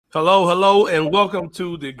Hello, and welcome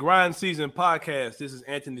to the Grind Season Podcast. This is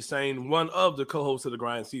Anthony Sane, one of the co-hosts of the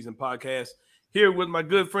Grind Season Podcast, here with my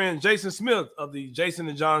good friend Jason Smith of the Jason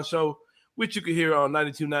and John Show, which you can hear on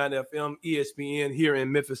 92.9 FM ESPN here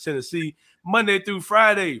in Memphis, Tennessee, Monday through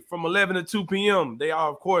Friday from 11 to 2 p.m. They are,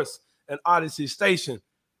 of course, an Odyssey station.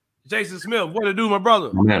 Jason Smith, what to do, my brother?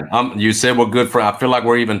 Man, you said we're good friends. I feel like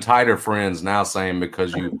we're even tighter friends now, Sam,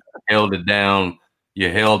 because you held it down. You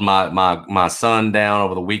held my son down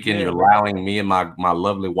over the weekend. Yeah. You're allowing me and my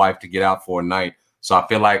lovely wife to get out for a night. So I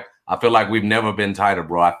feel like we've never been tighter,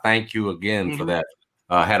 bro. I thank you again for that.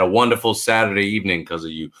 Had a wonderful Saturday evening because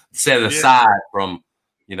of you. Set aside from,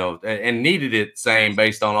 and needed it, same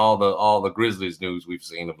based on all the Grizzlies news we've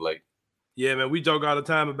seen of late. Yeah, man, we joke all the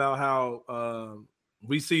time about how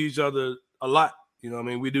we see each other a lot.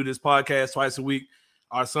 We do this podcast twice a week.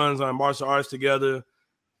 Our sons are in martial arts together.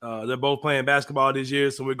 They're both playing basketball this year,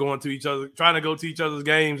 so we're going to each other, trying to go to each other's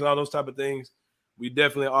games and all those type of things. We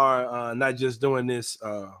definitely are not just doing this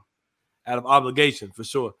out of obligation, for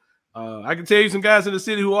sure. I can tell you some guys in the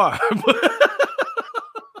city who are,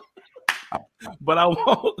 but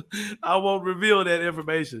I won't reveal that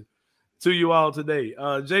information to you all today.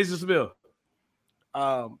 Jason Smith.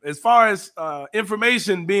 As far as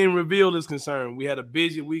information being revealed is concerned, we had a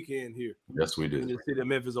busy weekend here. Yes, we did. In the city of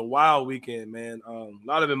Memphis, a wild weekend, man. A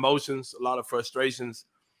lot of emotions, a lot of frustrations.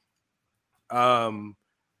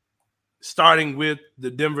 Starting with the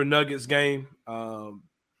Denver Nuggets game.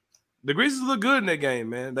 The Grizzlies look good in that game,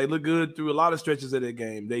 man. They look good through a lot of stretches of that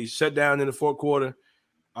game. They shut down in the fourth quarter,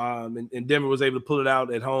 and Denver was able to pull it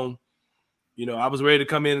out at home. I was ready to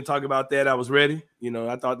come in and talk about that. I was ready.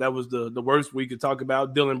 I thought that was the worst we could talk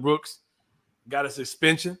about. Dylan Brooks got a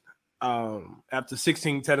suspension after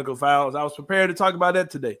 16 technical fouls. I was prepared to talk about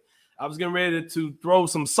that today. I was getting ready to throw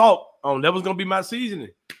some salt on. That was going to be my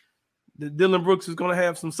seasoning. Dylan Brooks is going to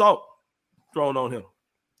have some salt thrown on him.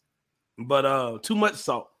 But too much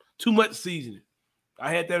salt, too much seasoning.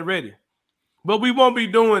 I had that ready. But we won't be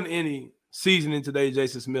doing any seasoning today,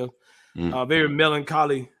 Jason Smith. Very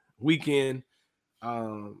melancholy weekend.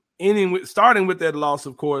 Starting with that loss,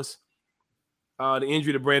 of course, the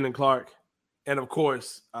injury to Brandon Clarke, and of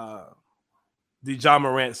course, the John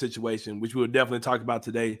Morant situation, which we'll definitely talk about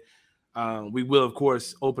today. We will, of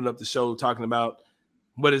course, open up the show talking about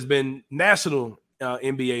what has been national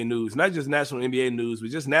NBA news, not just national NBA news,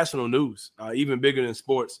 but just national news, even bigger than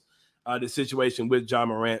sports. The situation with John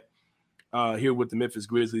Morant here with the Memphis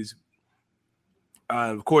Grizzlies.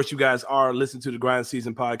 Of course, you guys are listening to the Grind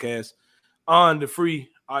Season Podcast on the free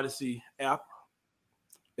Odyssey app,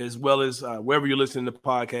 as well as wherever you're listening to the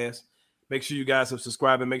podcast. Make sure you guys are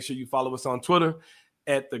subscribing. Make sure you follow us on Twitter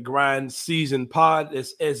at the Grind Season Pod.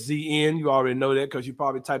 It's SZN. You already know that because you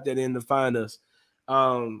probably typed that in to find us.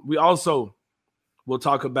 We also will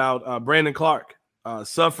talk about Brandon Clarke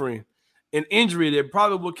suffering an injury that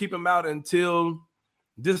probably will keep him out until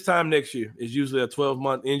this time next year. It's usually a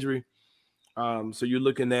 12-month injury. So you're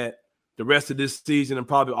looking at the rest of this season and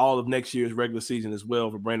probably all of next year's regular season as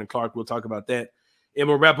well for Brandon Clarke. We'll talk about that. And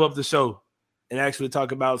we'll wrap up the show and actually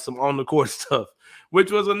talk about some on-the-court stuff,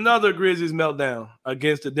 which was another Grizzlies meltdown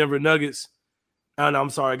against the Denver Nuggets.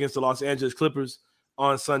 Against the Los Angeles Clippers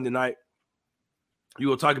on Sunday night. We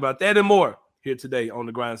will talk about that and more here today on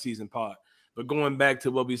the Grind Season Pod. But going back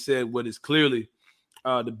to what we said, what is clearly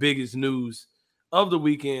the biggest news of the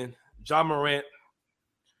weekend, John Morant,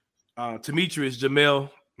 Demetrius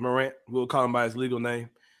Jamel Morant, we'll call him by his legal name.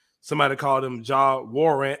 Somebody called him Ja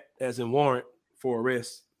Warrant, as in warrant for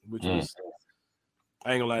arrest, which was,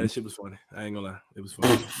 I ain't gonna lie, that shit was funny. I ain't gonna lie, it was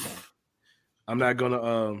funny. I'm not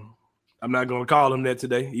gonna call him that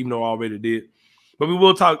today, even though I already did. But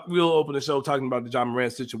we'll open the show talking about the John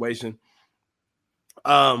Morant situation.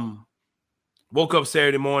 Woke up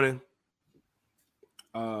Saturday morning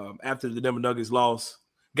after the Denver Nuggets loss.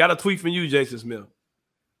 Got a tweet from you, Jason Smith.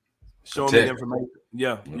 Showing me the information.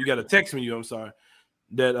 Yeah, you got a text from you. I'm sorry.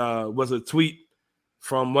 That was a tweet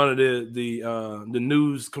from one of the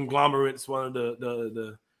news conglomerates. One of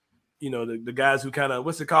the guys who kind of,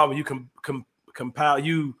 what's it called when you compile,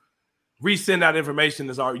 you resend out information.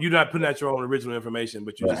 You're not putting out your own original information,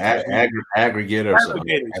 but you just aggregator.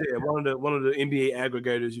 Yeah, one of the NBA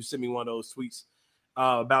aggregators. You sent me one of those tweets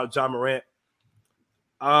about John Morant.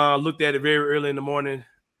 Looked at it very early in the morning.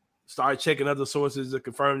 Started checking other sources that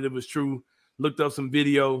confirmed it was true. Looked up some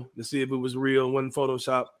video to see if it was real. Wasn't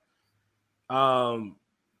Photoshop.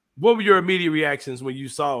 What were your immediate reactions when you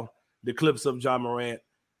saw the clips of John Morant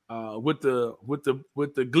with the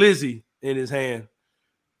glizzy in his hand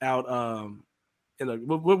out in a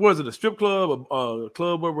what was it? A strip club? A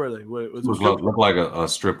club? Where were they? It looked like a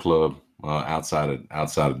strip club outside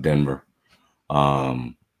of Denver.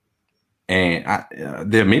 And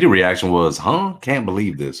the immediate reaction was, "Huh? Can't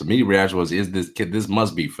believe this." Immediate reaction was, "Is this kid? This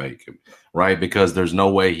must be fake, right? Because there's no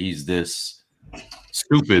way he's this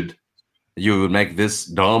stupid. You would make this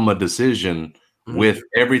dumb a decision with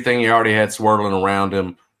everything he already had swirling around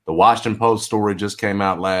him." The Washington Post story just came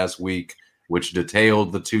out last week, which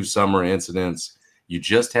detailed the 2 summer incidents. You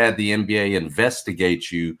just had the NBA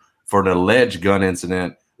investigate you for an alleged gun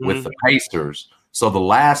incident with the Pacers. So the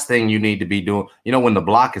last thing you need to be doing, when the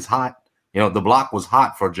block is hot, the block was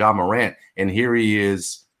hot for Ja Morant, and here he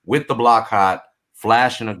is with the block hot,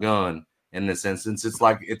 flashing a gun. In this instance, it's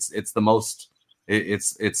like it's the most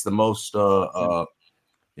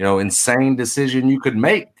insane decision you could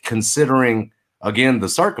make, considering again the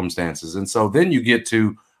circumstances. And so then you get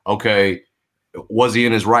to, okay, was he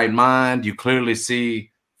in his right mind? You clearly see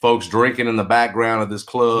folks drinking in the background of this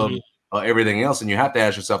club, everything else, and you have to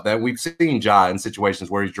ask yourself that. We've seen Ja in situations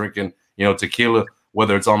where he's drinking, tequila,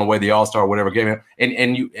 whether it's on the way to the All-Star or whatever game,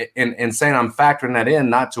 and saying I'm factoring that in,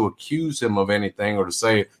 not to accuse him of anything or to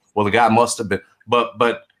say, well, the guy must have been,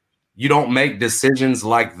 but you don't make decisions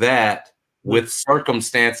like that with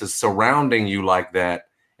circumstances surrounding you like that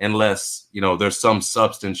unless there's some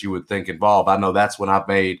substance you would think involved. I know that's when I've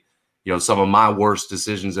made some of my worst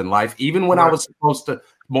decisions in life, even when I was supposed to,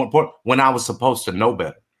 more important, when I was supposed to know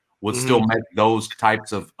better, would still make those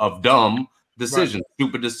types of dumb decisions,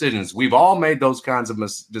 stupid decisions. We've all made those kinds of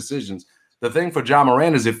decisions. The thing for Ja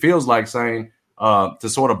Morant is it feels like saying, to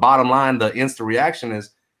sort of bottom line, the instant reaction is,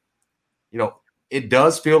 it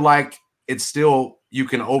does feel like it's still, you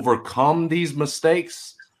can overcome these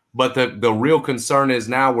mistakes, but the real concern is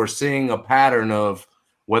now we're seeing a pattern of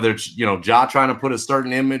whether it's, Ja trying to put a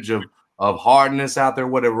certain image of hardness out there,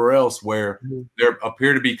 whatever else, where there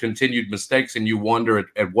appear to be continued mistakes, and you wonder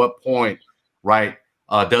at what point, right,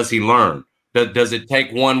 does he learn? Does it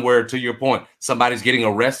take one where, to your point, somebody's getting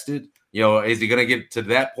arrested? Is he going to get to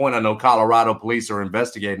that point? I know Colorado police are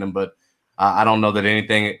investigating him, but I don't know that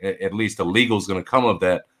anything, at least illegal, is going to come of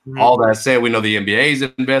that. All that said, we know the NBA is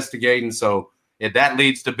investigating, so if that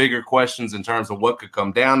leads to bigger questions in terms of what could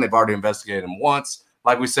come down. They've already investigated him once,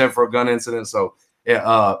 like we said, for a gun incident. So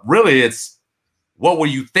really, it's what were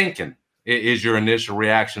you thinking is your initial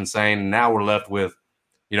reaction, saying now we're left with,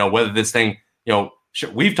 whether this thing,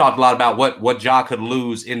 we've talked a lot about what Ja could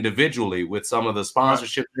lose individually with some of the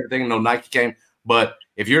sponsorship and everything. No, Nike came. But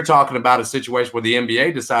if you're talking about a situation where the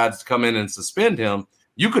NBA decides to come in and suspend him,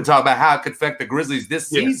 you could talk about how it could affect the Grizzlies this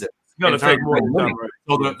season. So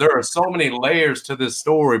there are so many layers to this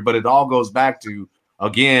story, but it all goes back to,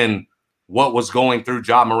 again, what was going through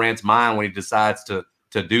Ja Morant's mind when he decides to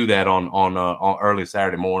do that on early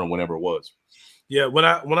Saturday morning, whenever it was. Yeah, when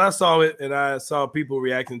I saw it and I saw people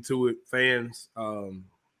reacting to it, fans,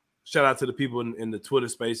 shout out to the people in the Twitter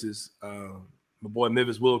spaces. My boy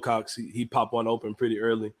Memphis Wilcox, he popped one open pretty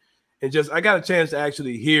early, and just I got a chance to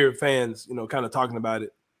actually hear fans, kind of talking about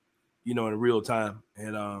it, in real time.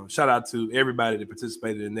 And shout out to everybody that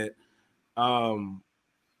participated in that.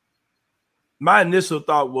 My initial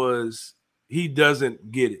thought was he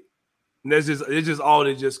doesn't get it. And it's just all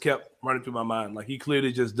that just kept running through my mind. Like, he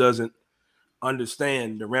clearly just doesn't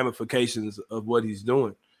understand the ramifications of what he's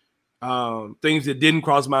doing. Things that didn't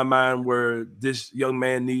cross my mind were this young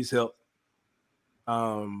man needs help.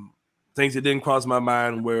 Things that didn't cross my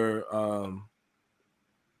mind were,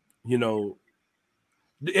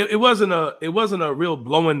 it wasn't a real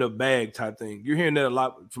blowing the bag type thing. You're hearing that a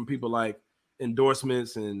lot from people, like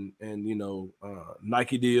endorsements and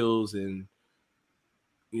Nike deals and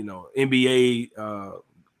NBA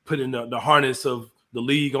putting the harness of the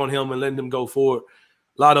league on him and letting him go forward.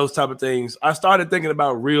 A lot of those type of things. I started thinking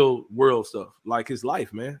about real world stuff, like his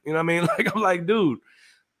life, man. You know what I mean? Like, I'm like, dude,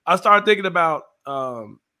 I started thinking about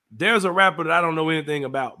there's a rapper that I don't know anything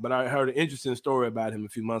about, but I heard an interesting story about him a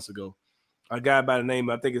few months ago. A guy by the name,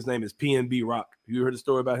 I think his name is PNB Rock. You heard the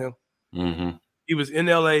story about him? Mm-hmm. He was in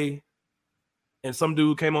LA, and some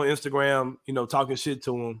dude came on Instagram, talking shit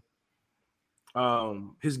to him.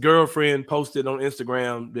 His girlfriend posted on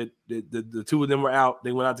Instagram that the two of them were out.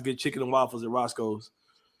 They went out to get chicken and waffles at Roscoe's,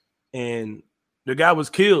 and the guy was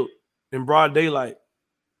killed in broad daylight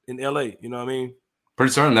in LA. You know what I mean?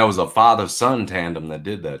 Pretty certain that was a father-son tandem that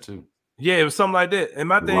did that too. Yeah, it was something like that. And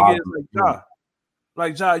my thing is,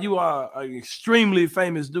 Ja, you are an extremely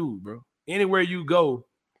famous dude, bro. Anywhere you go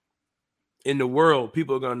in the world,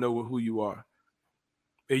 people are gonna know who you are.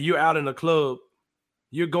 If you're out in a club,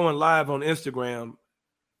 you're going live on Instagram,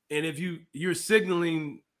 and if you're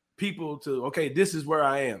signaling people to, okay, this is where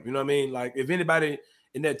I am. You know what I mean? Like if anybody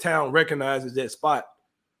in that town recognizes that spot,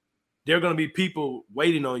 there are going to be people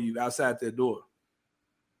waiting on you outside their door.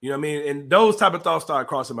 You know what I mean? And those type of thoughts start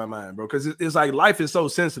crossing my mind, bro. Because it's like life is so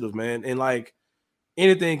sensitive, man. And like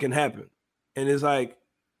anything can happen. And it's like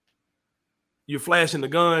you're flashing the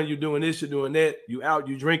gun, you're doing this, you're doing that, you out,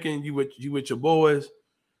 you drinking, you with your boys.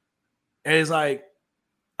 And it's like,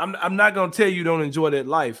 I'm not going to tell you don't enjoy that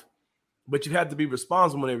life, but you have to be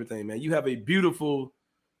responsible and everything, man. You have a beautiful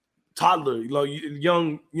toddler,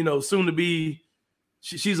 young, soon to be,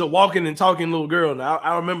 she's a walking and talking little girl. Now,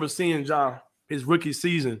 I remember seeing Ja his rookie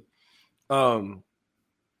season on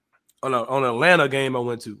an Atlanta game I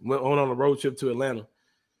went on a road trip to Atlanta.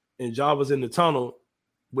 And Ja was in the tunnel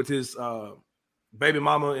with his baby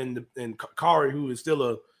mama and Kari, who is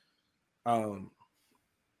still a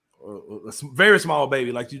very small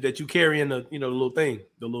baby, like that you carry in the little thing,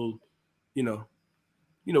 the little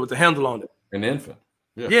with the handle on it. An infant.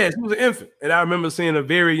 Yeah, he was an infant. And I remember seeing a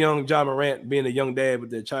very young Ja Morant being a young dad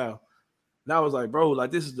with their child. And I was like, bro,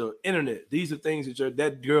 like this is the internet. These are things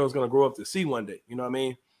that girl's gonna grow up to see one day. You know what I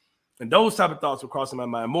mean? And those type of thoughts were crossing my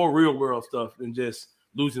mind, more real world stuff than just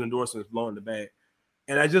losing endorsements, blowing the bag.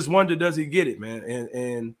 And I just wonder, does he get it, man?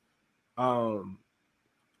 And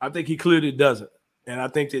I think he clearly doesn't. And I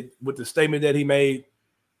think that with the statement that he made,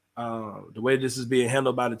 the way this is being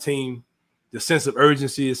handled by the team, the sense of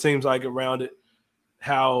urgency it seems like around it,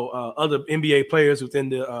 how other NBA players within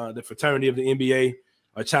the fraternity of the NBA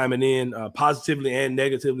are chiming in positively and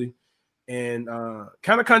negatively. And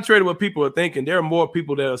kind of contrary to what people are thinking, there are more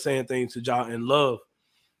people that are saying things to Ja in love,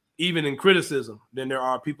 even in criticism, than there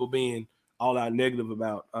are people being all out negative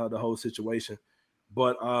about the whole situation.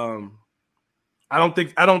 But I don't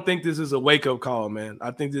think this is a wake-up call, man.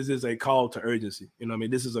 I think this is a call to urgency. You know what I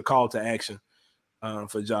mean? This is a call to action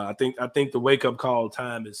for Ja. I think the wake-up call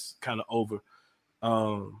time is kind of over.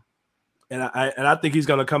 And I think he's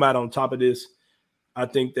going to come out on top of this. I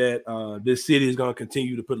think that this city is going to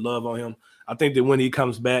continue to put love on him. I think that when he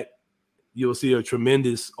comes back, you'll see a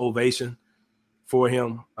tremendous ovation for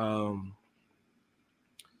him. And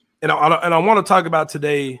I want to talk about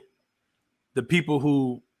today the people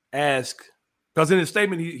who ask, because in his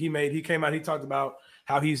statement he made, he came out, he talked about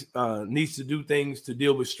how he needs to do things to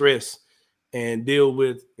deal with stress and deal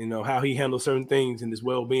with, how he handles certain things and his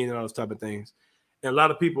well-being and all those type of things. And a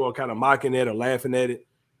lot of people are kind of mocking it or laughing at it,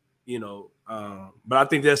 but I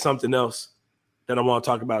think there's something else that I want to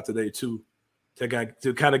talk about today too, to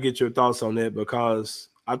kind of get your thoughts on that, because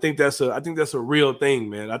I think that's a real thing,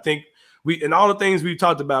 man. I think and all the things we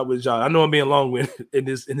talked about with Ja, I know I'm being long with in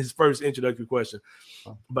his first introductory question,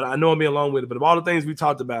 but I know I'm being long with it. But of all the things we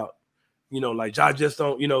talked about, like Ja just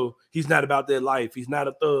don't, he's not about that life. He's not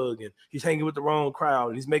a thug, and he's hanging with the wrong crowd,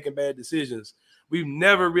 and he's making bad decisions. We've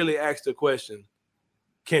never really asked the question,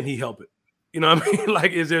 can he help it? You know what I mean?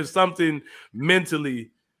 Like, is there something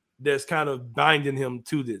mentally that's kind of binding him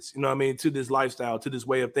to this? You know what I mean? To this lifestyle, to this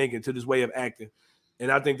way of thinking, to this way of acting.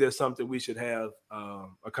 And I think that's something we should have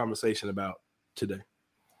a conversation about today.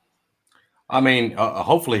 I mean,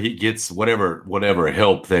 hopefully he gets whatever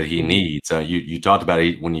help that he needs. You talked about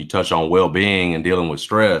it when you touch on well-being and dealing with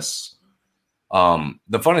stress.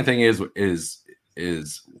 The funny thing is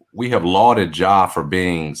we have lauded Ja for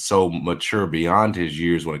being so mature beyond his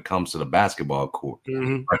years when it comes to the basketball court.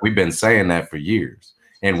 Mm-hmm. Like, we've been saying that for years,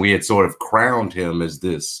 and we had sort of crowned him as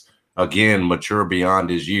this, again, mature beyond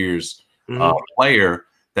his years player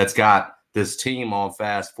that's got this team on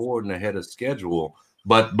fast forward and ahead of schedule.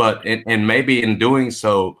 But maybe in doing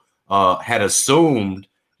so, had assumed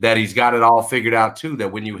that he's got it all figured out too.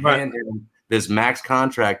 That when you hand him this max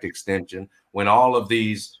contract extension, when all of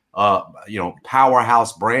these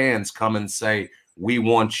powerhouse brands come and say, we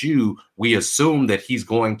want you, we assume that he's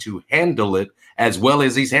going to handle it as well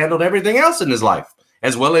as he's handled everything else in his life,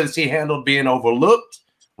 as well as he handled being overlooked,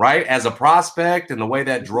 right, as a prospect, and the way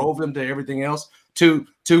that drove him to everything else, to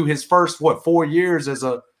his first 4 years as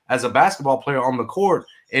a basketball player on the court.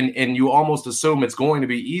 And you almost assume it's going to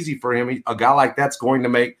be easy for him. A guy like that's going to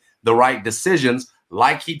make the right decisions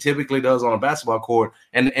like he typically does on a basketball court.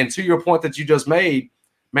 And to your point that you just made,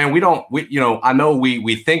 man, I know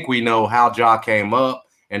we think we know how Ja came up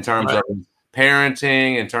in terms of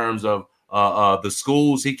parenting, in terms of the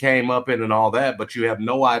schools he came up in and all that, but you have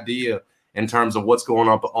no idea in terms of what's going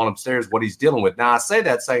on upstairs, what he's dealing with. Now, I say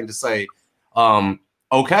that saying to say,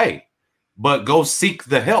 okay, but go seek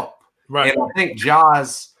the help. Right. And I think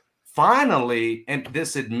Ja's finally, and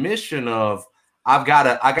this admission of, I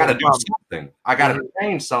gotta do something. I gotta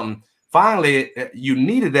change something. Finally, you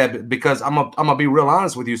needed that, because I'm gonna be real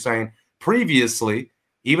honest with you, saying previously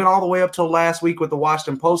even all the way up till last week with the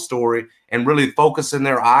Washington Post story, and really focusing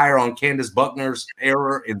their ire on Candace Buckner's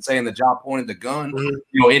error in saying that Ja pointed the gun.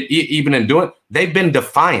 Even in doing, they've been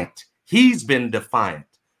defiant. He's been defiant,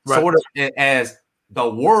 sort of as the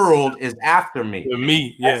world is after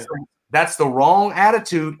me. That's the wrong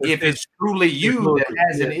attitude if it's truly you that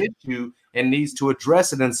has an issue and needs to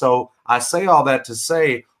address it. And so I say all that to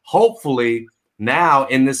say, hopefully now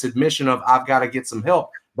in this admission of I've got to get some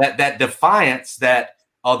help, that defiance that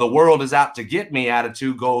the world is out to get me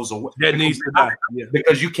attitude goes away. That needs to die.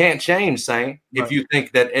 Because you can't change, Saint, if you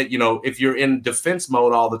think that, if you're in defense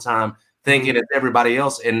mode all the time, thinking it's everybody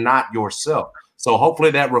else and not yourself. So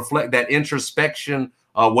hopefully that introspection,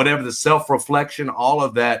 whatever the self-reflection, all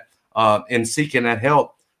of that, in seeking that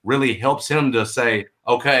help really helps him to say,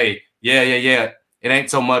 okay, yeah, it ain't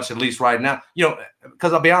so much, at least right now,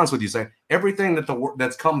 because I'll be honest with you, saying everything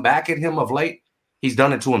that's come back at him of late, he's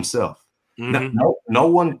done it to himself. No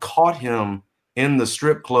one caught him in the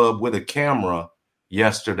strip club with a camera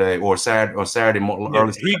yesterday or Saturday morning.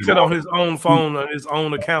 Early he could on his own phone on his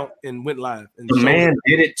own account and went live. And the man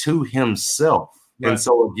did it to himself. And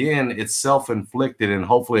so again, it's self-inflicted, and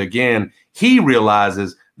hopefully again he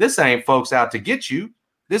realizes this ain't folks out to get you.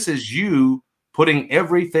 This is you putting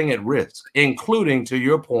everything at risk, including, to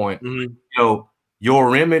your point,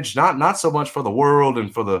 your image, not so much for the world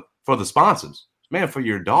and for the sponsors, man, for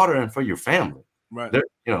your daughter and for your family. Right.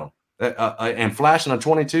 And flashing a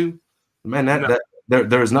 22, man,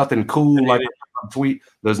 there's nothing cool like a tweet.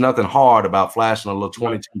 There's nothing hard about flashing a little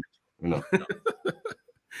 22.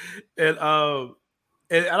 And I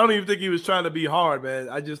don't even think he was trying to be hard, man.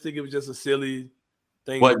 I just think it was just a silly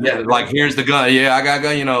thing. But like here's the gun. Yeah, I got a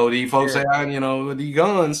gun. These folks say, these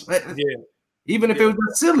guns. Yeah. Even if it was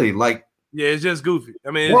just silly, like. Yeah, it's just goofy.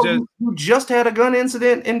 I mean, you just had a gun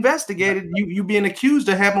incident investigated. You being accused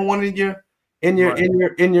of having one in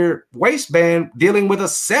your waistband, dealing with a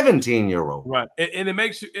 17-year-old. Right, and it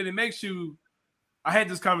makes you. I had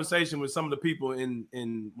this conversation with some of the people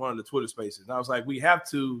in one of the Twitter spaces, and I was like, we have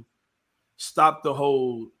to stop the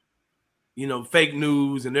whole, fake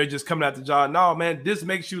news, and they're just coming out the jaw. No, man, this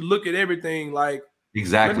makes you look at everything like.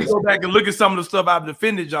 Exactly. Let me go back and look at some of the stuff I've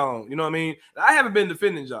defended John. You know what I mean? I haven't been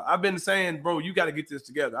defending John. I've been saying, bro, you got to get this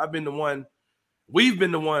together. We've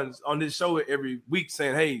been the ones on this show every week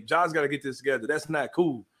saying, hey, John's got to get this together. That's not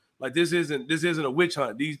cool. Like this isn't a witch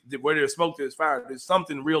hunt. Where there's smoke, there's fire. There's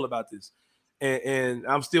something real about this. And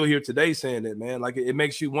I'm still here today saying that, man. Like it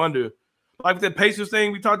makes you wonder. Like the Pacers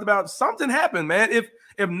thing we talked about, something happened, man. If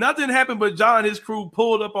nothing happened but John and his crew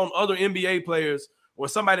pulled up on other NBA players, or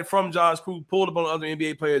somebody from John's crew pulled up on other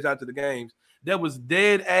NBA players after the games, that was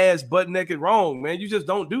dead ass butt naked wrong, man. You just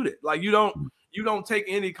don't do that. Like you don't take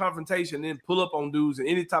any confrontation and pull up on dudes in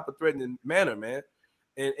any type of threatening manner, man.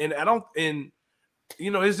 And I don't, and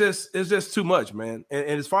it's just too much, man.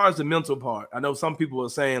 And as far as the mental part, I know some people are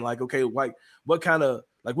saying like, okay, like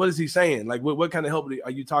what is he saying? Like what kind of help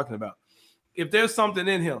are you talking about? If there's something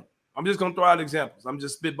in him, I'm just going to throw out examples. I'm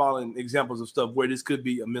just spitballing examples of stuff where this could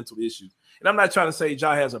be a mental issue. And I'm not trying to say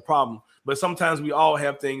Ja has a problem, but sometimes we all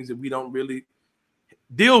have things that we don't really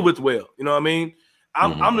deal with well. You know what I mean?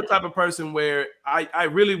 I'm the type of person where I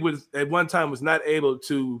really was at one time was not able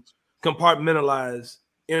to compartmentalize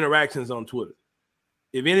interactions on Twitter.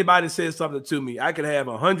 If anybody says something to me, I could have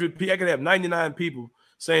 100 people, I could have 99 people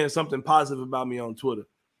saying something positive about me on Twitter.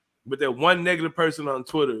 But that one negative person on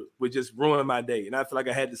Twitter would just ruin my day. And I feel like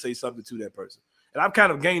I had to say something to that person. And I've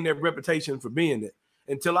kind of gained that reputation for being that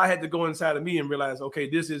until I had to go inside of me and realize, okay,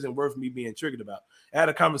 this isn't worth me being triggered about. I had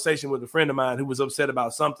a conversation with a friend of mine who was upset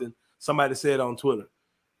about something somebody said on Twitter.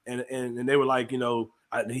 And they were like,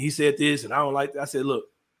 he said this and I don't like that. I said, look,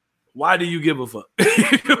 why do you give a fuck?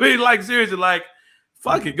 I mean, like, seriously, like,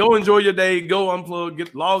 fuck it. Go enjoy your day. Go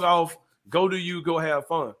unplug, log off, go have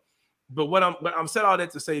fun. But I'm said all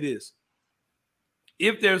that to say this.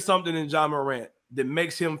 If there's something in Ja Morant that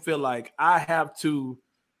makes him feel like I have to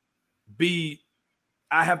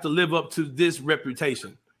live up to this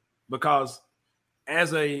reputation, because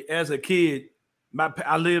as a kid,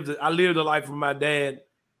 I lived a life where my dad,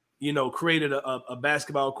 created a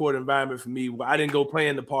basketball court environment for me where I didn't go play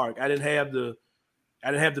in the park. I didn't have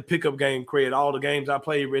the pickup game created. All the games I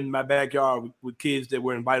played were in my backyard with kids that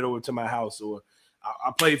were invited over to my house, or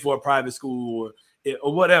I played for a private school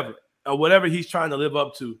or whatever he's trying to live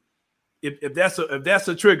up to. If that's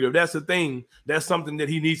a trigger, if that's a thing, that's something that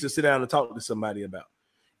he needs to sit down and talk to somebody about.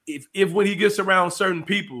 If when he gets around certain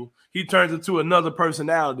people, he turns into another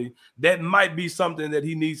personality, that might be something that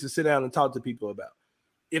he needs to sit down and talk to people about.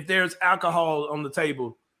 If there's alcohol on the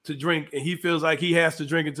table to drink, and he feels like he has to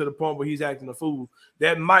drink it to the point where he's acting a fool,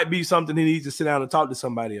 that might be something he needs to sit down and talk to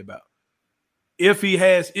somebody about. If he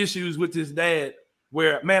has issues with his dad,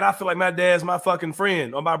 where, man, I feel like my dad's my fucking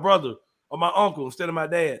friend or my brother or my uncle instead of my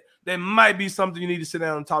dad, that might be something you need to sit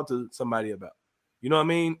down and talk to somebody about. You know what I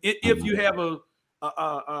mean? If you have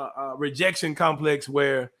a rejection complex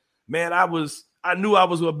where, man, I knew I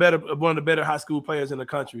was one of the better high school players in the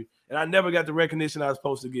country, and I never got the recognition I was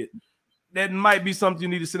supposed to get, that might be something you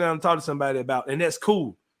need to sit down and talk to somebody about, and that's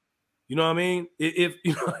cool. You know what I mean?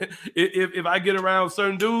 If I get around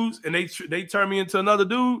certain dudes and they turn me into another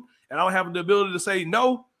dude, and I don't have the ability to say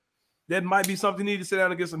no, that might be something you need to sit down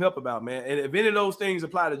and get some help about, man. And if any of those things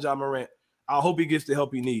apply to Ja Morant, I hope he gets the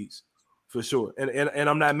help he needs, for sure. And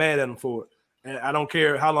I'm not mad at him for it. And I don't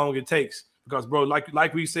care how long it takes, because, bro,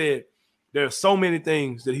 like we said, there are so many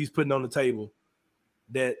things that he's putting on the table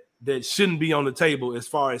that shouldn't be on the table as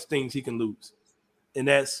far as things he can lose. And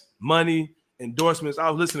that's money, endorsements. I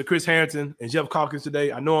was listening to Chris Harrington and Jeff Calkins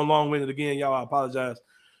today. I know I'm long-winded again, y'all. I apologize.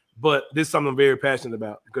 But this is something I'm very passionate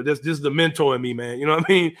about, because this is the mentor in me, man. You know what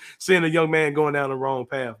I mean? Seeing a young man going down the wrong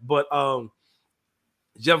path. But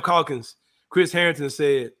Jeff Calkins, Chris Harrington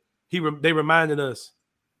said they reminded us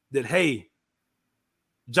that, hey,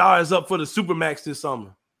 Ja is up for the Supermax this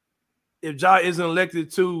summer. If Ja isn't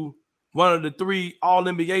elected to one of the 3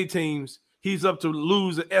 All-NBA teams, he's up to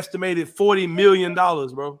lose an estimated $40 million,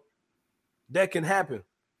 bro. That can happen.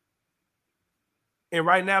 And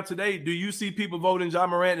right now, today, do you see people voting Ja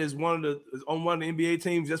Morant as on one of the NBA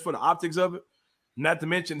teams just for the optics of it? Not to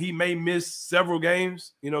mention, he may miss several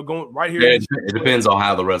games, going right here. Yeah, it depends on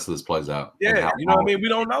how the rest of this plays out. Yeah, you know what I mean? We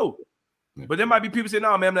don't know. Yeah. But there might be people saying,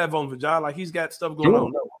 no, man, I'm not voting for Ja. Like, he's got stuff going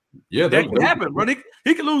on. Yeah, that can happen, bro.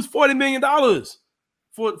 He could lose $40 million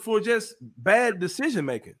for just bad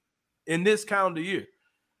decision-making in this calendar year.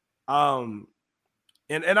 And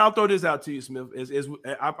I'll throw this out to you, Smith.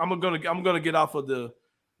 I'm gonna get off of the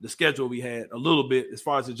schedule we had a little bit as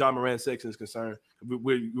far as the Ja Morant section is concerned.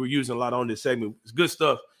 We're using a lot on this segment. It's good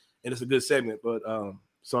stuff, and it's a good segment. But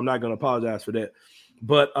so I'm not gonna apologize for that.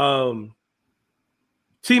 But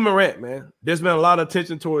T Morant, man, there's been a lot of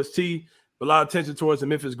attention towards T, a lot of attention towards the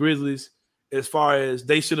Memphis Grizzlies as far as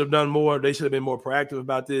they should have done more. They should have been more proactive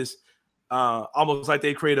about this. Almost like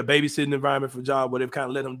they create a babysitting environment for Ja, where they've kind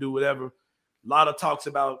of let him do whatever. A lot of talks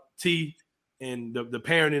about T and the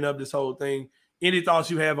parenting of this whole thing. Any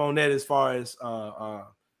thoughts you have on that as far as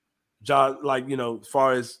Ja, like, as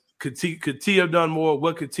far as could T have done more?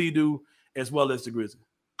 What could T do, as well as the Grizzlies?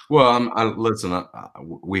 Well, listen,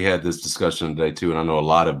 we had this discussion today too, and I know a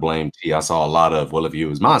lot of blame T. I saw a lot of, well, if he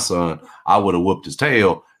was my son, I would have whooped his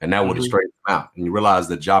tail, and that would have straightened him out. And you realize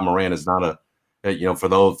that Ja Morant is not for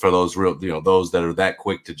those real, those that are that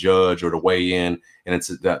quick to judge or to weigh in, and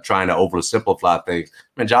it's trying to oversimplify things.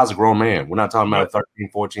 Man, Ja's a grown man. We're not talking about a 13,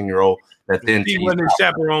 14-year-old that then he wasn't a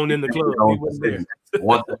chaperone in the club. He wasn't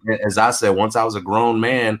there. As I said, once I was a grown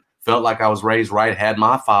man, felt like I was raised right, had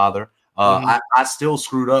my father. I still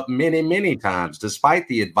screwed up many, many times, despite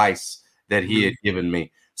the advice that he had given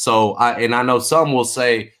me. So, I know some will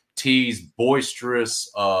say T's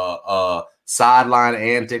boisterous sideline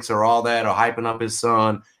antics or all that, or hyping up his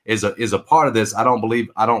son is a part of this. I don't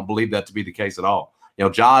believe that to be the case at all.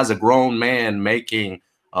 Ja is a grown man making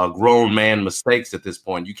grown man mistakes at this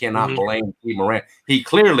point. You cannot blame T Morant. He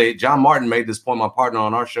clearly, John Martin made this point, my partner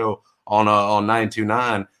on our show on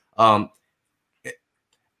 929.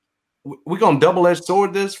 We're going to double-edged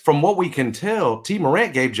sword this. From what we can tell, T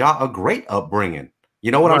Morant gave Ja a great upbringing. You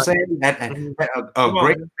know what I'm saying? A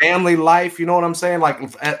great family life. You know what I'm saying?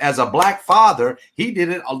 Like, as a black father, he did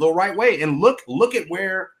it the right way. And look at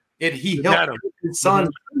where he helped his son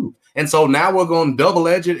too. And so now we're going to double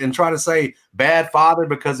edge it and try to say bad father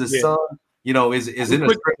because his son, is in a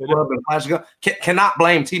strip club and flashing gun. Cannot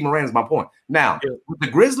blame T Morant is my point. Now with the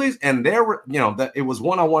Grizzlies, and that it was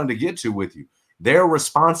one I wanted to get to with you. Their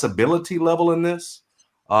responsibility level in this,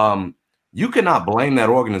 you cannot blame that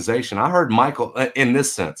organization. I heard Michael in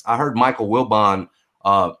this sense. I heard Michael Wilbon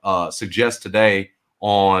suggest today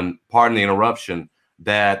on, pardon the interruption,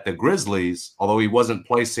 that the Grizzlies, although he wasn't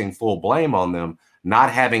placing full blame on them,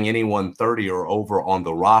 not having anyone 30 or over on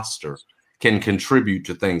the roster can contribute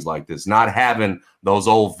to things like this. Not having those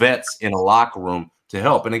old vets in a locker room to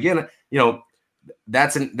help. And again,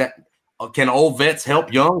 can old vets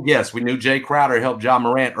help young? Yes, we knew Jay Crowder helped Ja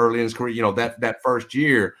Morant early in his career, that first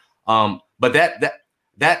year. But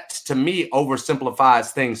that to me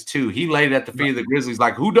oversimplifies things too. He laid at the feet of the Grizzlies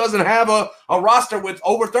like, who doesn't have a roster with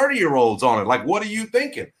over 30-year-olds on it? Like, what are you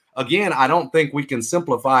thinking? Again, I don't think we can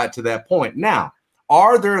simplify it to that point. Now,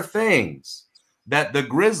 are there things that the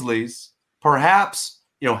Grizzlies perhaps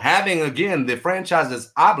having again the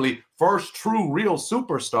franchise's obviously first true real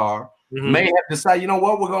superstar may have decided, you know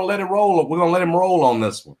what, we're gonna let it roll. We're gonna let him roll on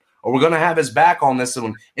this one, or we're gonna have his back on this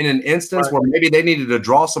one in an instance where maybe they needed to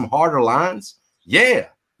draw some harder lines. Yeah,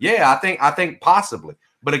 I think possibly.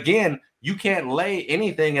 But again, you can't lay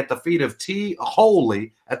anything at the feet of T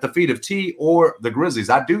wholly at the feet of T or the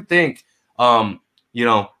Grizzlies. I do think,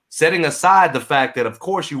 setting aside the fact that, of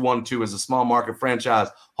course, you want to, as a small market franchise,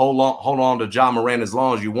 hold on to Ja Morant as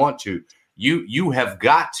long as you want to. You have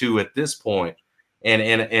got to at this point,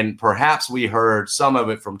 and perhaps we heard some of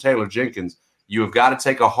it from Taylor Jenkins. You have got to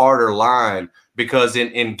take a harder line, because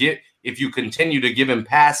if you continue to give him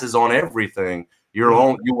passes on everything, you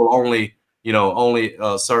will only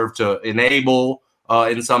serve to enable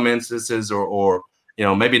in some instances, or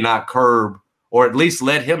maybe not curb, or at least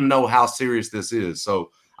let him know how serious this is.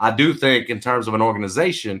 So I do think in terms of an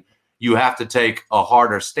organization, you have to take a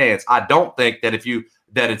harder stance. I don't think that it's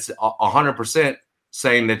 100%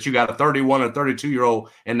 saying that you got a 31 or 32-year-old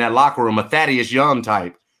in that locker room, a Thaddeus Young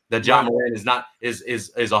type, that Ja Morant is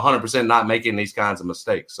 100% not making these kinds of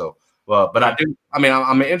mistakes. So, but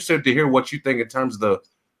I'm interested to hear what you think in terms of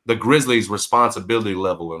the Grizzlies' responsibility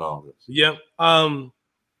level in all this. Yeah.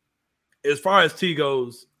 As far as T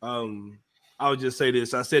goes, I would just say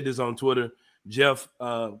this. I said this on Twitter. Jeff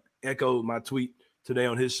echoed my tweet today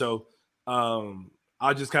on his show.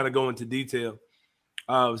 I'll just kind of go into detail.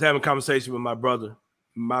 I was having a conversation with my brother.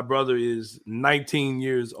 My brother is 19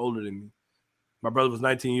 years older than me. My brother was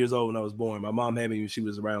 19 years old when I was born. My mom had me when she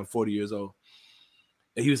was around 40 years old.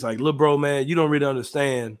 And he was like, "Little bro, man, you don't really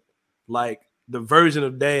understand. Like, the version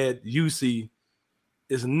of dad you see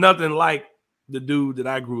is nothing like the dude that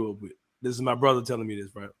I grew up with." This is my brother telling me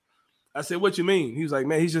this, bro. I said, "What you mean?" He was like,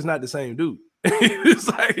 "Man, he's just not the same dude."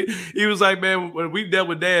 he was like, "Man, when we dealt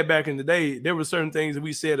with dad back in the day, there were certain things that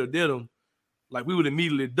we said or did them, like we would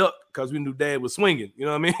immediately duck because we knew dad was swinging. You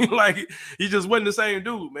know what I mean? Like, he just wasn't the same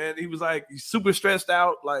dude, man. He was like, he's super stressed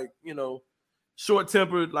out, like,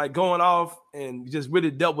 short-tempered, like going off, and just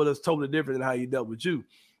really dealt with us totally different than how he dealt with you."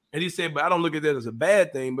 And he said, "But I don't look at that as a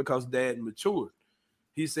bad thing because dad matured."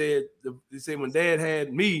 He said when dad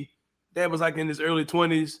had me, dad was like in his early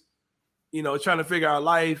 20s, trying to figure out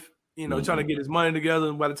life, trying to get his money together.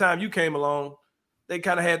 And by the time you came along, they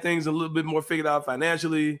kind of had things a little bit more figured out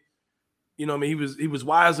financially. He was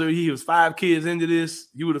wiser. He was 5 kids into this.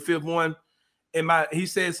 You were the 5th one. And he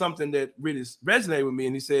said something that really resonated with me.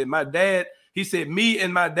 And he said, me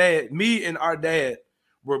and our dad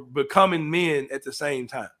were becoming men at the same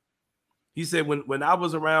time. He said, when I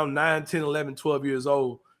was around 9, 10, 11, 12 years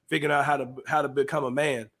old, figuring out how to become a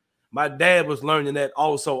man, my dad was learning that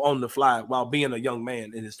also on the fly while being a young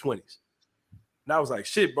man in his 20s. And I was like,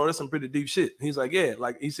 "Shit, bro, that's some pretty deep shit." He's like, "Yeah."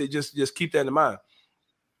 Like, he said, just keep that in mind.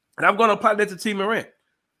 And I'm going to apply that to T. Morant.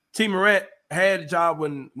 T. Morant had a job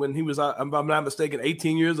when he was, if I'm not mistaken,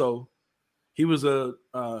 18 years old. He was a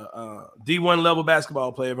D1 level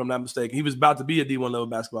basketball player, if I'm not mistaken. He was about to be a D1 level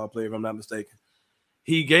basketball player, if I'm not mistaken.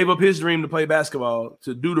 He gave up his dream to play basketball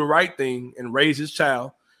to do the right thing and raise his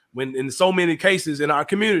child. When in so many cases in our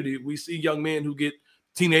community, we see young men who get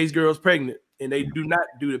teenage girls pregnant and they do not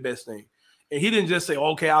do the best thing. And he didn't just say,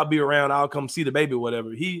 "Okay, I'll be around, I'll come see the baby," or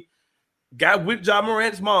whatever. He got with Ja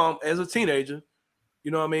Morant's mom as a teenager.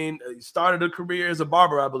 You know what I mean? He started a career as a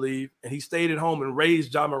barber, I believe, and he stayed at home and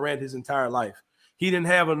raised Ja Morant his entire life. He didn't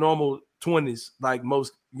have a normal 20s like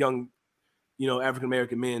most young,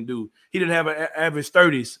 African-American men do. He didn't have an average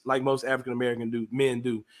 30s like most African-American men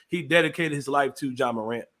do. He dedicated his life to Ja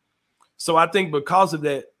Morant. So I think because of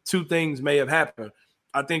that, 2 things may have happened.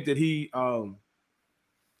 I think that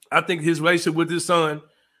I think his relationship with his son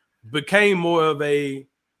became more of a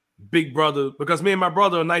big brother, because me and my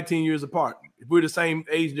brother are 19 years apart. We're the same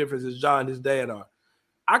age difference as John and his dad are.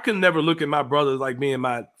 I could never look at my brother like being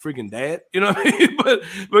my freaking dad. You know what I mean?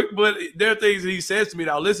 But there are things that he says to me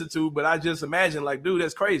that I'll listen to, but I just imagine like, dude,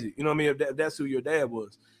 that's crazy. You know what I mean? If that's who your dad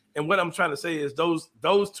was. And what I'm trying to say is those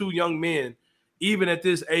 2 young men, even at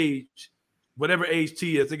this age, whatever age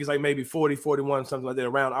T is, I think it's like maybe 40, 41, something like that,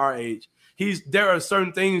 around our age. There are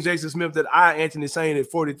certain things, Jason Smith, that I, Anthony Sane, at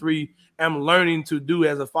 43, am learning to do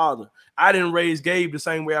as a father. I didn't raise Gabe the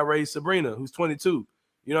same way I raised Sabrina, who's 22.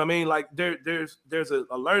 You know what I mean? Like there's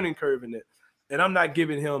a learning curve in it. And I'm not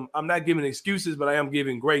giving excuses, but I am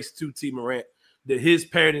giving grace to T. Morant that his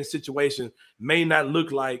parenting situation may not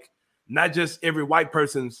look like not just every white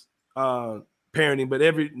person's parenting, but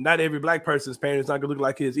not every black person's parenting is not gonna look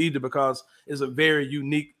like his either, because it's a very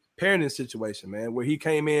unique parenting situation, man, where he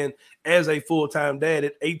came in as a full-time dad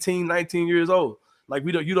at 18, 19 years old. Like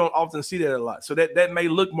you don't often see that a lot. So that may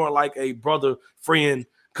look more like a brother friend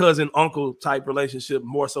cousin uncle type relationship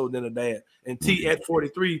more so than a dad. And T at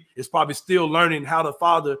 43 is probably still learning how to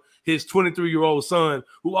father his 23-year-old son,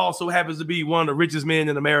 who also happens to be one of the richest men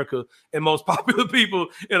in America and most popular people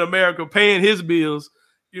in America, paying his bills.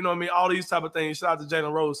 You know what I mean? All these type of things. Shout out to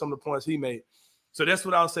Jalen Rose, some of the points he made. So that's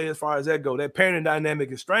what I'll say as far as that go. That parenting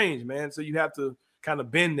dynamic is strange, man. So you have to kind of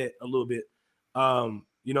bend that a little bit.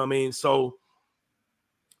 You know what I mean? So,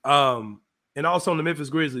 and also on the Memphis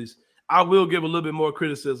Grizzlies, I will give a little bit more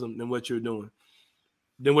criticism than what you're doing,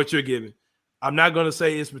 than what you're giving. I'm not going to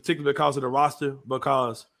say it's particularly because of the roster,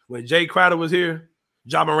 because when Jay Crowder was here,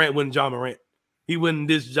 Ja Morant wasn't Ja Morant. He wasn't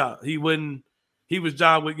this Ja. He was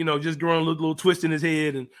Ja with, just growing a little twist in his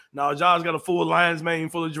head. And now Ja's got a full lion's mane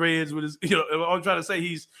full of dreads with his, I'm trying to say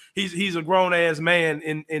he's a grown-ass man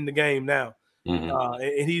in the game now. Mm-hmm.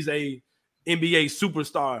 And he's a NBA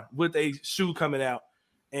superstar with a shoe coming out.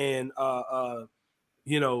 And,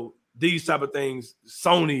 these type of things,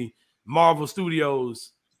 Sony, Marvel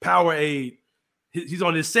Studios, Powerade. He's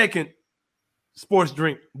on his second sports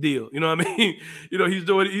drink deal. You know what I mean? He's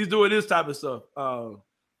doing this type of stuff.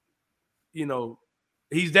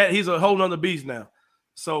 He's a whole nother beast now.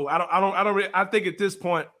 So I think at this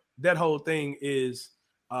point that whole thing is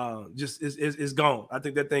is gone. I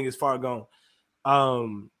think that thing is far gone.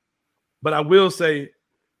 But I will say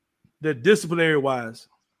that disciplinary wise,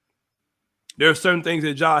 there are certain things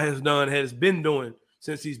that Ja has been doing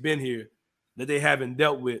since he's been here that they haven't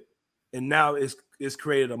dealt with, and now it's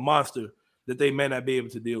created a monster that they may not be able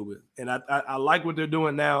to deal with. And I like what they're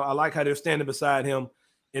doing now. I like how they're standing beside him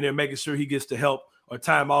and they're making sure he gets the help or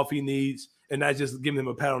time off he needs, and not just giving him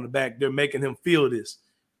a pat on the back. They're making him feel this,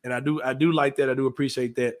 and I do like that. I do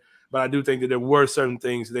appreciate that, but I do think that there were certain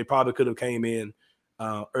things that they probably could have came in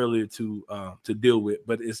earlier to deal with.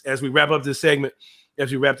 But as we wrap up this segment. As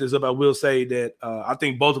we wrap this up, I will say that I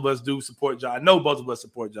think both of us do support Ja. I know both of us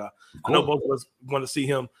support Ja. I know both of us want to see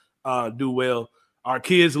him do well. Our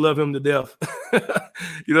kids love him to death.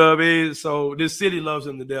 You know what I mean? So this city loves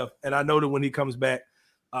him to death. And I know that when he comes back,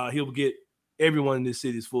 he'll get everyone in this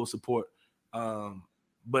city's full support.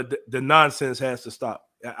 But the nonsense has to stop.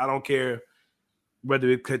 I don't care whether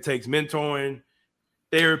it takes mentoring,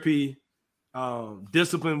 therapy,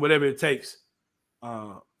 discipline, whatever it takes.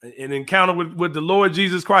 An encounter with the Lord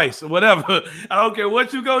Jesus Christ or whatever. I don't care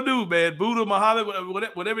what you go do, man. Buddha, Muhammad,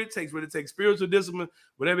 whatever it takes, whether it takes spiritual discipline,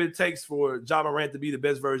 whatever it takes for Ja Morant to be the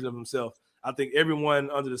best version of himself. I think everyone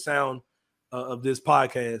under the sound of this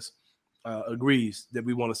podcast agrees that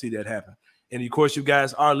we want to see that happen. And of course, you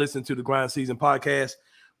guys are listening to the Grind Season podcast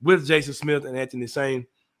with Jason Smith and Anthony Sane.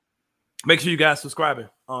 Make sure you guys subscribing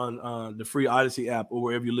on the free Odyssey app or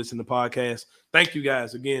wherever you listen to podcasts. Thank you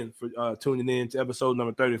guys again for tuning in to episode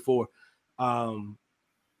number 34.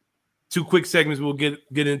 2 quick segments we'll get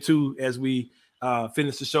into as we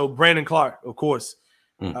finish the show. Brandon Clarke, of course,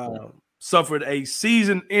 suffered a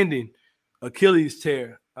season-ending Achilles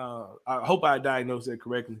tear. I hope I diagnosed that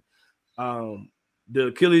correctly. The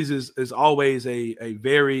Achilles is always a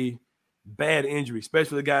very bad injury,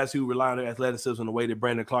 especially the guys who rely on their athleticism in the way that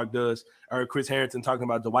Brandon Clarke does. I heard Chris Harrington talking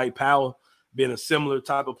about Dwight Powell being a similar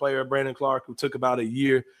type of player, Brandon Clarke, who took about a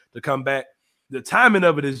year to come back. The timing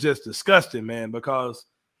of it is just disgusting, man, because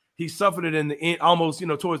he suffered it in the end, almost,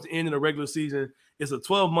 towards the end of the regular season. It's a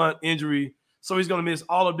 12-month injury, so he's going to miss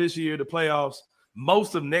all of this year, the playoffs,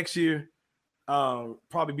 most of next year,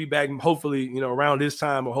 probably be back hopefully, around this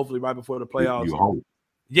time or hopefully right before the playoffs. You hope.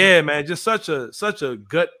 Yeah, man, just such a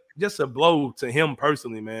gut, just a blow to him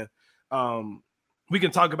personally, man. We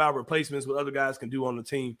can talk about replacements, what other guys can do on the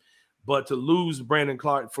team, but to lose Brandon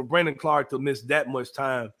Clarke, for Brandon Clarke to miss that much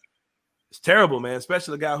time, it's terrible, man.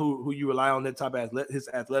 Especially a guy who you rely on that type of his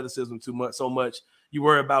athleticism so much. You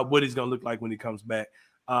worry about what he's going to look like when he comes back.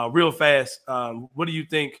 Real fast, what do you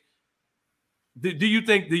think? Do you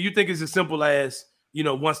think it's as simple as,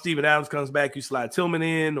 once Steven Adams comes back, you slide Tillman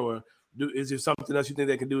in, or is there something else you think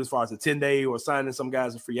they can do as far as a 10-day or signing some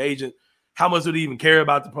guys a free agent? How much do they even care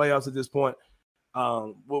about the playoffs at this point?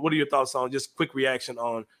 What are your thoughts on just quick reaction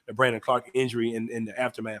on the Brandon Clarke injury and the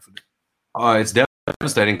aftermath of it? It's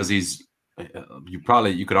devastating because you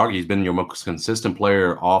could argue he's been your most consistent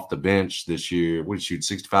player off the bench this year. We shoot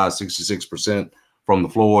 66% from the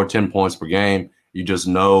floor, 10 points per game. You just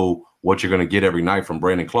know what you're going to get every night from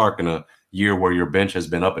Brandon Clarke in a year where your bench has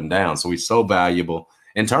been up and down. So he's so valuable.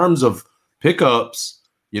 In terms of pickups,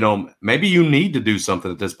 maybe you need to do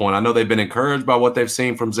something at this point. I know they've been encouraged by what they've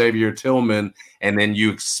seen from Xavier Tillman, and then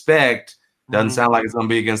you expect, doesn't sound like it's going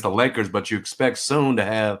to be against the Lakers, but you expect soon to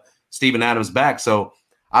have Steven Adams back. So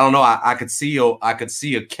I don't know. I could see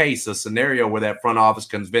a scenario where that front office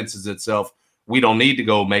convinces itself we don't need to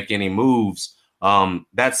go make any moves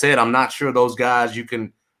That said, I'm not sure those guys you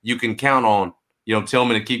can count on,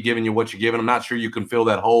 Tillman to keep giving you what you're giving. I'm not sure you can fill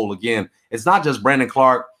that hole again. It's not just Brandon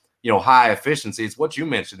Clarke, high efficiency. It's what you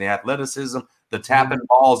mentioned, the athleticism, the tapping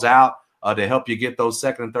balls out to help you get those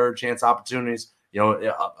second and third chance opportunities,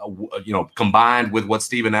 combined with what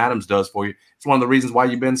Steven Adams does for you. It's one of the reasons why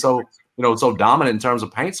you've been so dominant in terms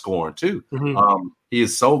of paint scoring too. He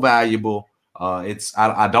is so valuable.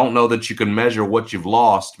 I don't know that you can measure what you've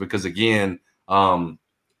lost because again,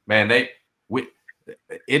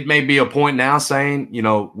 it may be a point now saying,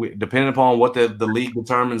 depending upon what the league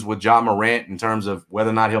determines with Ja Morant in terms of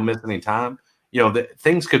whether or not he'll miss any time,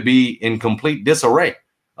 things could be in complete disarray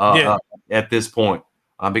at this point.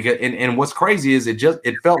 Because and what's crazy is it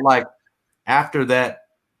felt like after that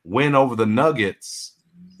win over the Nuggets,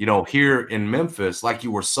 here in Memphis, like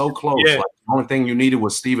you were so close. Yeah. Like the only thing you needed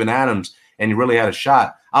was Steven Adams, and you really had a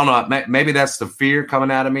shot. I don't know. Maybe that's the fear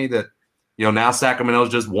coming out of me that now Sacramento's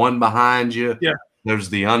just one behind you. Yeah. There's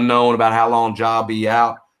the unknown about how long Ja be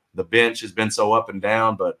out. The bench has been so up and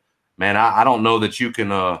down, but man, I don't know that you can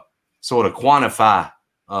sort of quantify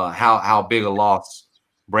how big a loss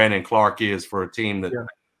Brandon Clarke is for a team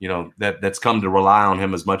that that's come to rely on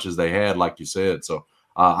him as much as they had, like you said. So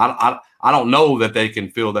I don't know that they can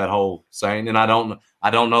fill that hole, Sane, and I don't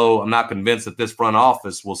know. I'm not convinced that this front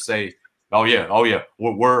office will say, oh yeah,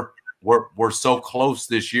 we're so close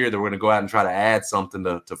this year that we're going to go out and try to add something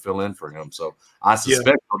to fill in for him. So I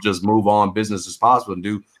suspect they'll just move on business as possible and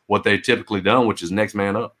do what they've typically done, which is next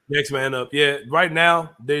man up. Next man up. Yeah. Right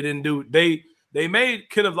now, they didn't do they made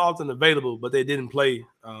Kenneth Lofton available, but they didn't play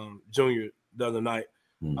Junior the other night.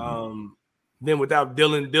 Then without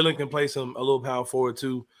Dylan can play a little power forward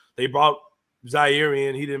too. They brought Zaire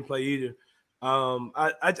in. He didn't play either.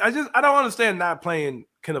 I don't understand not playing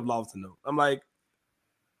Kenneth Lofton though. I'm like,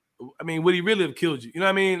 I mean, would he really have killed you? You know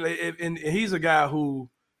what I mean? And he's a guy who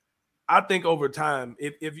I think over time,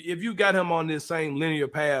 if you got him on this same linear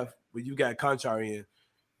path where you got Conchar in,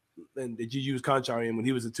 and that you used Conchar in when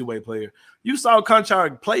he was a two-way player, you saw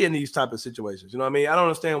Conchar play in these type of situations. You know what I mean? I don't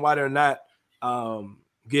understand why they're not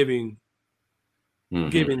giving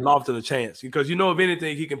Lofton a chance because if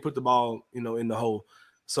anything, he can put the ball, in the hole.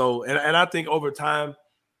 So and I think over time,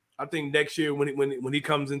 I think next year when he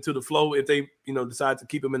comes into the flow, if they decide to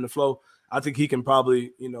keep him in the flow, I think he can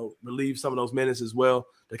probably relieve some of those minutes as well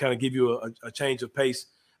to kind of give you a change of pace.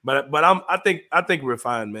 But I think we're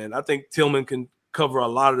fine, man. I think Tillman can cover a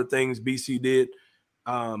lot of the things BC did.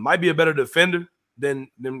 Might be a better defender than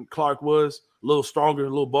Clarke was, a little stronger, a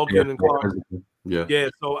little bulkier than Clarke. Yeah.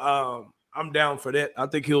 So I'm down for that. I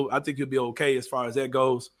think he'll be okay as far as that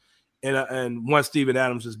goes. And once Steven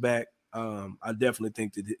Adams is back, I definitely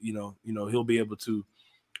think that he'll be able to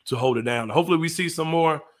hold it down. Hopefully, we see some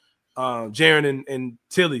more Jaren and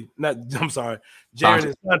Tilly. Jaren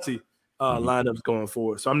and Santi lineups going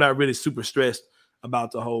forward. So I'm not really super stressed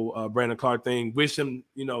about the whole Brandon Clarke thing. Wish him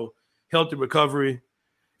healthy recovery.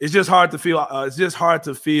 It's just hard to feel. It's just hard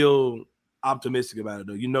to feel optimistic about it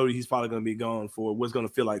though. He's probably going to be gone for what's going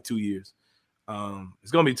to feel like 2 years.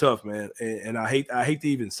 It's going to be tough, man. And I hate to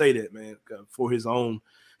even say that, man, for his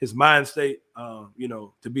mind state,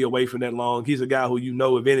 to be away from that long. He's a guy who,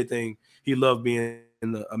 if anything, he loved being a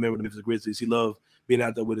member of the Memphis Grizzlies. He loved being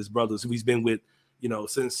out there with his brothers, who he's been with,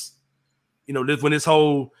 since, when this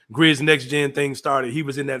whole Grizz Next Gen thing started. He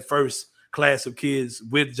was in that first class of kids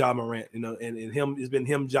with Ja Morant, and him, it's been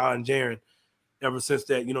him, Ja, and Jaren ever since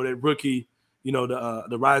that, that rookie,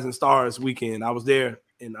 the Rising Stars weekend. I was there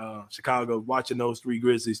in Chicago watching those three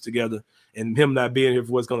Grizzlies together, and him not being here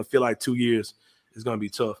for what's going to feel like 2 years is going to be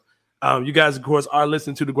tough. You guys, of course, are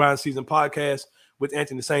listening to the Grind Season podcast with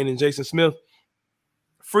Anthony Sane and Jason Smith,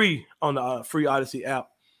 free on the free Odyssey app.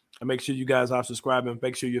 And make sure you guys are subscribing.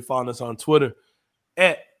 Make sure you're following us on Twitter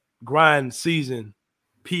at Grind Season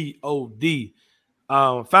POD.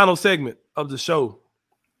 Final segment of the show.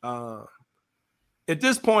 At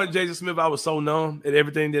this point, Jason Smith, I was so numb at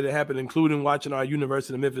everything that had happened, including watching our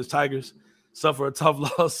University of Memphis Tigers suffer a tough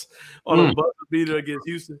loss on a buzzer beater against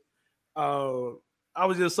Houston. I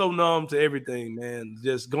was just so numb to everything, man.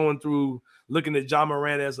 Just going through, looking at Ja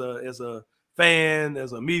Morant as a fan,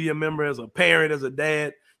 as a media member, as a parent, as a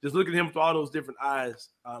dad, just looking at him through all those different eyes,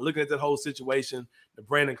 looking at that whole situation, the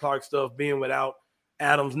Brandon Clarke stuff, being without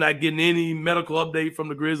Adams, not getting any medical update from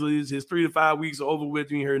the Grizzlies. His 3 to 5 weeks are over with.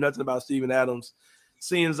 You hear nothing about Steven Adams.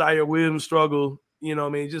 Seeing Zaire Williams struggle,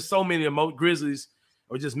 just so many Grizzlies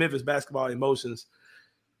or just Memphis basketball emotions.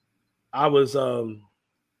 I was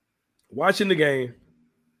watching the game,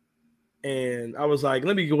 and I was like,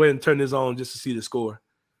 let me go ahead and turn this on just to see the score.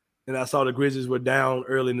 and I saw the Grizzlies were down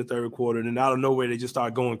early in the third quarter, and then out of nowhere they just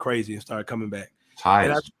started going crazy and started coming back.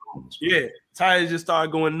 Tyus just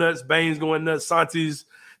started going nuts. Baines going nuts. Santi's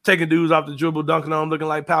taking dudes off the dribble, dunking on them, looking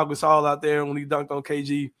like Pau Gasol out there when he dunked on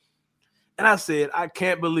KG. And I said, I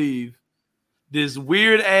can't believe this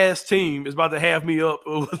weird-ass team is about to have me up.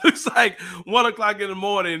 It looks like 1 o'clock in the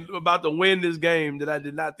morning about to win this game that I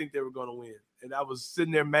did not think they were going to win. And I was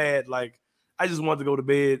sitting there mad, like I just wanted to go to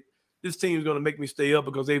bed. This team is going to make me stay up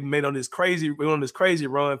because they've made on this crazy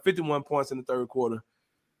run, 51 points in the third quarter.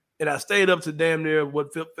 And I stayed up to damn near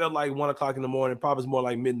what felt like 1 o'clock in the morning, probably more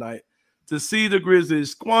like midnight, to see the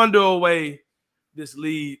Grizzlies squander away this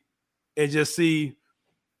lead and just see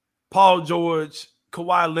Paul George,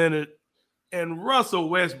 Kawhi Leonard, and Russell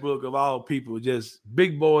Westbrook, of all people, just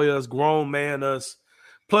big boy us, grown man us,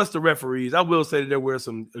 plus the referees. I will say that there were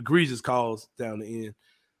some egregious calls down the end.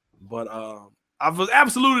 But I was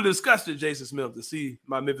absolutely disgusted, Jason Smith, to see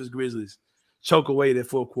my Memphis Grizzlies choke away their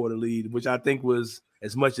fourth quarter lead, which I think was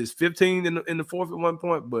as much as 15 in the fourth at one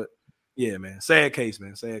point. But, yeah, man, sad case,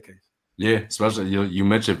 man, sad case. Yeah, especially you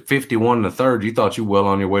mentioned 51 in the third. You thought you were well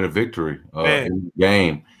on your way to victory in the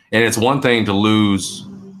game. And it's one thing to lose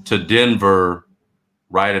to Denver,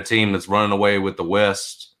 right, a team that's running away with the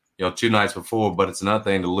West, 2 nights before, but it's another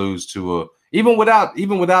thing to lose to even without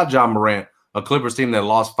John Morant, a Clippers team that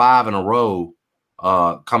lost 5 in a row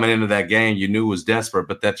coming into that game. You knew was desperate,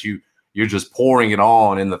 but that you're just pouring it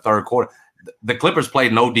on in the third quarter. The Clippers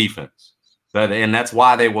played no defense, and that's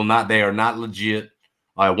why they are not legit.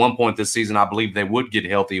 At one point this season, I believe they would get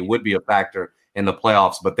healthy and would be a factor in the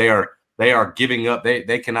playoffs, but they are giving up.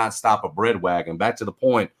 They cannot stop a bread wagon. Back to the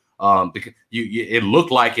point, because it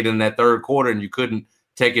looked like it in that third quarter, and you couldn't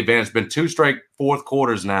take advantage. It's been 2 straight fourth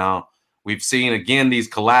quarters now. We've seen again these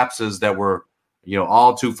collapses that were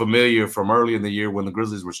all too familiar from early in the year when the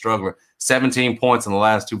Grizzlies were struggling. 17 points in the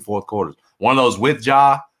last 2 fourth quarters. One of those with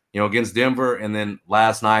Ja, against Denver, and then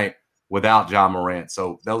last night without Ja Morant.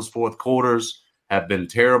 So those fourth quarters have been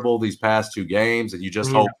terrible these past 2 games, and you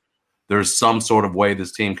just hope there's some sort of way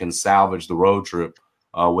this team can salvage the road trip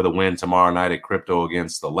with a win tomorrow night at Crypto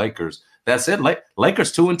against the Lakers. That's it.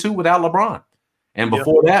 Lakers 2-2 without LeBron, and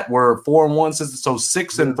before that we're 4-1 since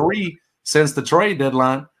 6-3 since the trade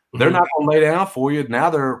deadline. They're not going to lay down for you. Now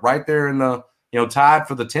they're right there in the tied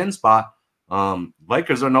for the 10 spot.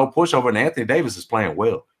 Lakers are no pushover, and Anthony Davis is playing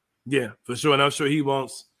well. Yeah, for sure, and I'm sure he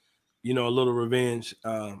wants a little revenge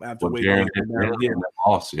after waiting.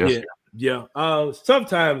 Yeah. It's tough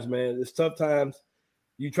times, man. It's tough times.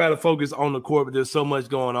 You try to focus on the court, but there's so much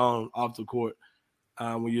going on off the court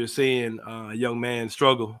when you're seeing a young man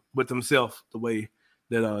struggle with himself the way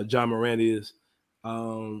that John Morant is.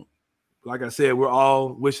 Like I said, we're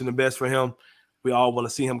all wishing the best for him. We all want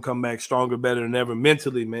to see him come back stronger, better than ever,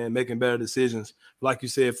 mentally, man, making better decisions. Like you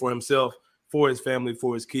said, for himself, for his family,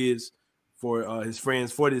 for his kids, for his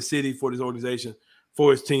friends, for this city, for this organization,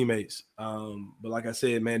 for his teammates. But like I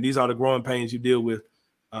said, man, these are the growing pains you deal with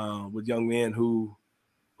young men who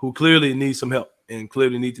clearly need some help and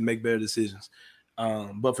clearly need to make better decisions.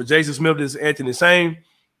 But for Jason Smith, this is Anthony Sane.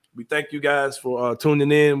 We thank you guys for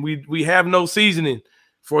tuning in. We have no seasoning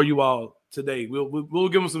for you all today. We'll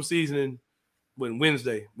give them some seasoning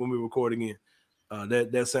Wednesday when we record again.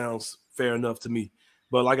 That sounds fair enough to me.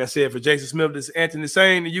 But like I said, for Jason Smith, this is Anthony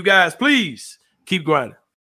Sane, and you guys, please keep grinding.